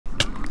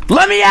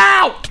Let me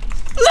out!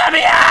 Let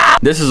me out!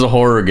 This is a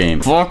horror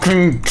game.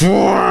 Fucking do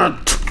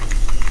it!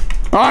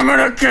 I'm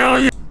gonna kill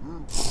you!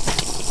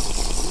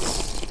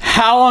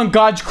 How on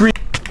God's green...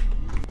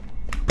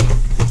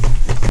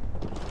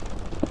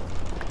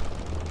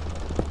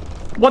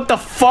 What the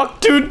fuck,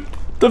 dude?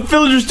 The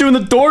villager's doing the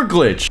door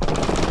glitch.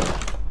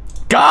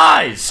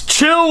 Guys,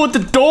 chill with the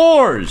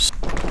doors.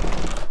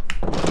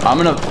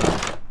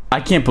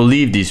 I can't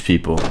believe these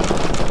people.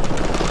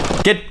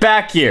 Get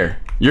back here.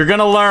 You're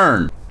gonna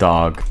learn.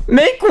 Dog.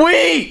 Make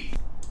wheat!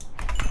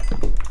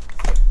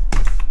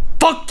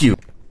 Fuck you. You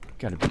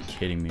gotta be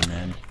kidding me,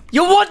 man.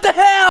 Yo, what the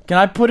hell? Can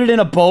I put it in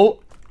a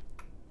boat?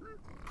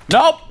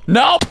 Nope.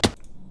 Nope.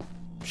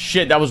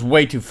 Shit, that was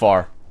way too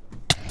far.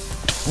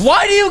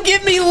 Why do you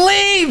give me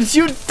leaves,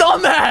 you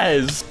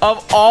dumbass?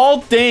 Of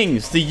all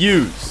things to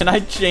use. Can I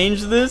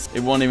change this?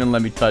 It won't even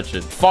let me touch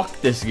it. Fuck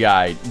this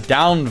guy.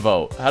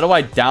 Downvote. How do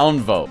I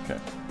downvote? Okay.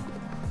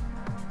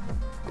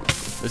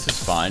 This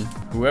is fine.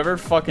 Whoever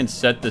fucking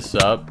set this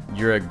up,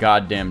 you're a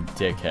goddamn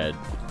dickhead.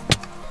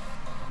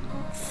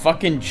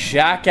 Fucking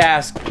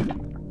jackass.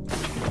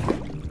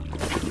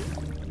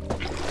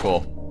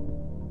 Cool.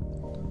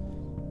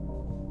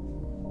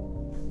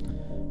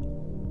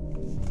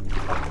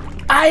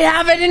 I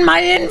have it in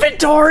my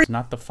inventory. It's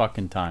not the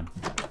fucking time.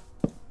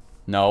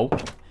 No.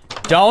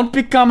 Don't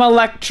become a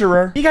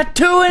lecturer. You got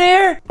 2 in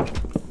here?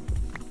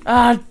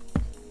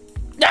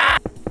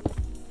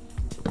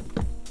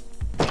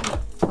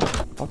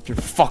 Fuck your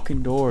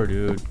fucking door,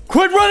 dude.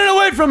 Quit running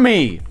away from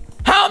me!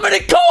 How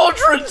many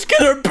cauldrons can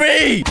there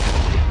be?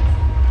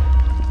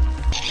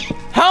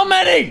 How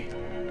many?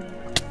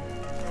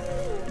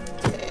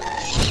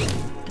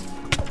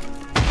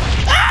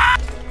 Ah!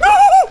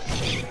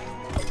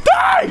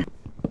 Die!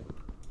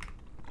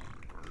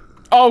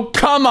 Oh,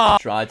 come on!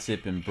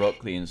 Tri-tip and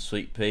broccoli and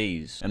sweet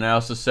peas. And I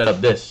also set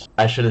up this.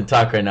 I shouldn't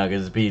talk right now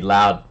because it's be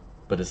loud,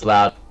 but it's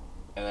loud.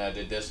 And then I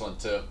did this one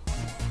too.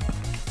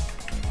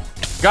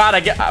 God,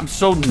 I'm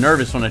so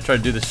nervous when I try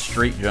to do this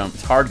straight jump.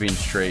 It's hard being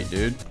straight,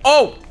 dude.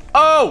 Oh!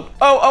 Oh!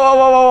 Oh! Oh! Oh!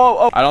 Oh! Oh!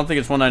 Oh! I don't think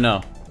it's one I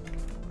know.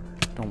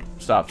 Don't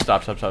stop!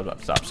 Stop! Stop! Stop!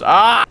 Stop! Stop! Stop!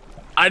 Ah!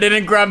 I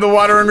didn't grab the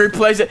water and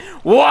replace it.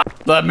 What?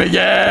 Let me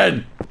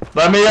in!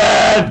 Let me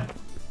in!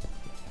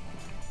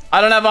 I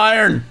don't have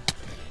iron.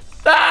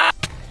 Ah!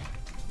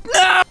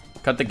 No!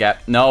 Cut the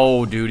gap.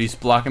 No, dude, he's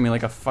blocking me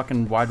like a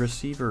fucking wide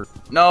receiver.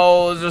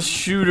 No, there's a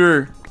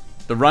shooter.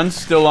 The run's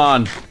still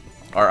on.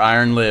 Our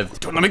iron lived.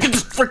 Don't let me get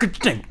this freaking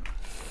thing.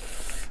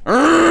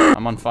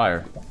 I'm on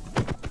fire.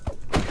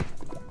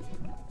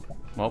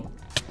 Well.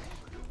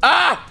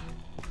 Ah!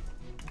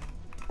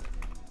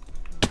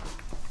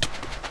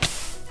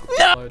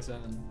 No!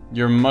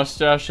 Your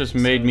mustache just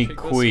made me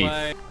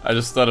queef. I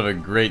just thought of a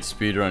great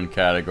speedrun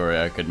category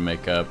I could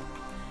make up.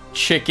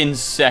 Chicken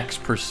sex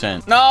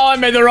 %. No, I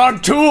made the wrong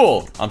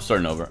tool. I'm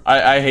starting over.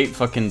 I hate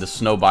fucking the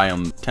snow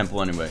biome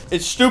temple anyway.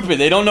 It's stupid.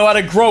 They don't know how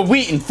to grow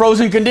wheat in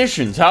frozen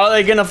conditions. How are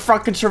they gonna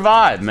fucking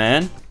survive,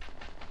 man?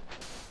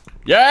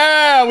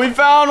 Yeah, we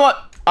found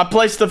what? I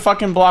placed the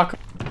fucking block.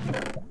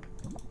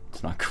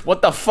 It's not.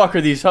 What the fuck are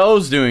these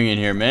hoes doing in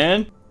here,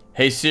 man?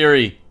 Hey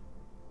Siri.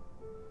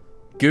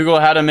 Google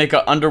how to make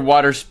an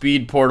underwater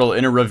speed portal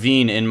in a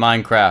ravine in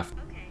Minecraft.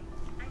 Okay,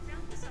 I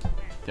found this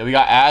somewhere. Yeah, we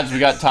got ads. We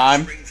got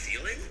time.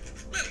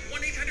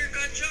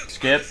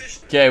 Skip.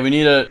 Okay, we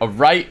need a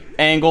right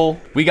angle.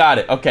 We got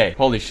it. Okay.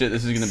 Holy shit,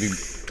 this is gonna be...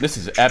 This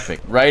is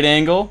epic. Right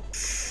angle.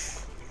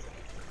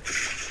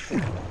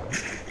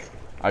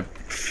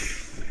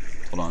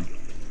 Hold on.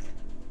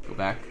 Go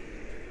back.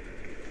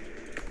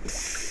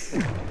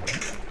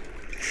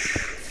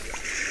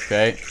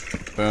 Okay.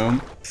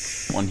 Boom.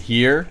 One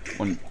here.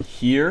 One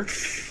here.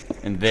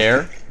 And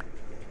there.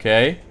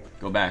 Okay.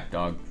 Go back,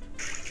 dog.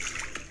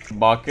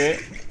 Bucket.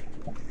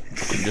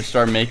 Just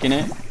start making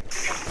it.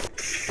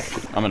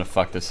 I'm gonna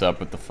fuck this up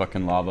with the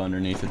fucking lava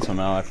underneath it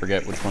somehow. I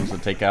forget which ones to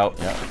take out.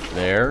 Yeah,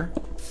 there.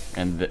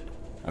 And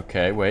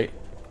okay, wait.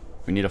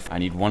 We need I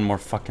need one more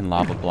fucking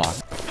lava block.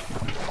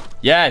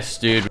 Yes,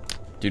 dude.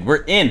 Dude,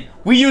 we're in.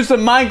 We used a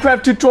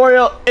Minecraft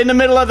tutorial in the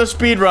middle of the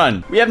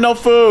speedrun. We have no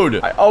food.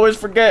 I always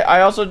forget.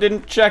 I also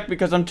didn't check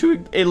because I'm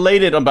too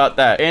elated about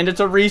that. And it's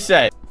a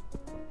reset.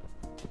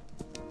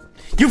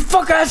 You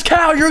fuck-ass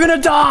cow, you're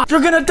gonna die!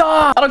 You're gonna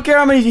die! I don't care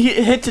how many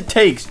hits it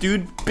takes,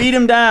 dude. Beat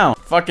him down.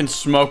 Fucking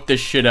smoke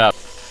this shit up.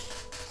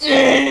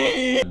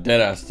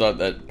 Deadass thought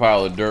that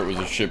pile of dirt was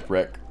a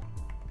shipwreck.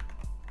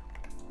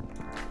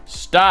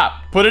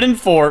 Stop. Put it in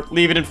 4.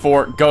 Leave it in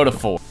 4. Go to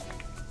 4.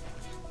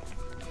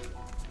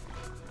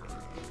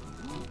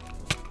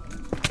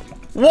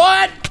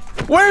 What?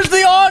 Where's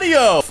the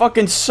audio?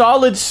 Fucking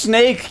solid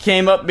snake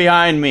came up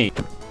behind me.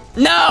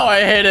 No,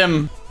 I hit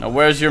him. Now,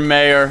 where's your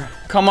mayor?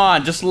 Come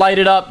on, just light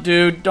it up,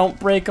 dude. Don't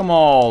break them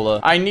all.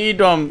 I need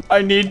them.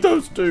 I need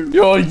those two.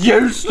 You're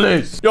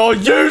useless. You're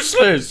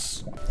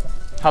useless.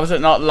 How is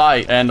it not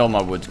light? And all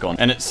my wood's gone.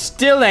 And it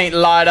still ain't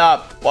light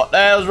up. What the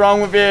hell's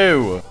wrong with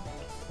you?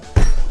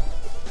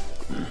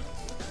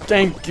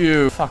 Thank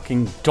you.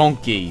 Fucking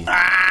donkey.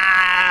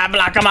 Ah,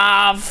 block him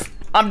off.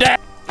 I'm dead.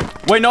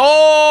 Wait,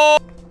 no.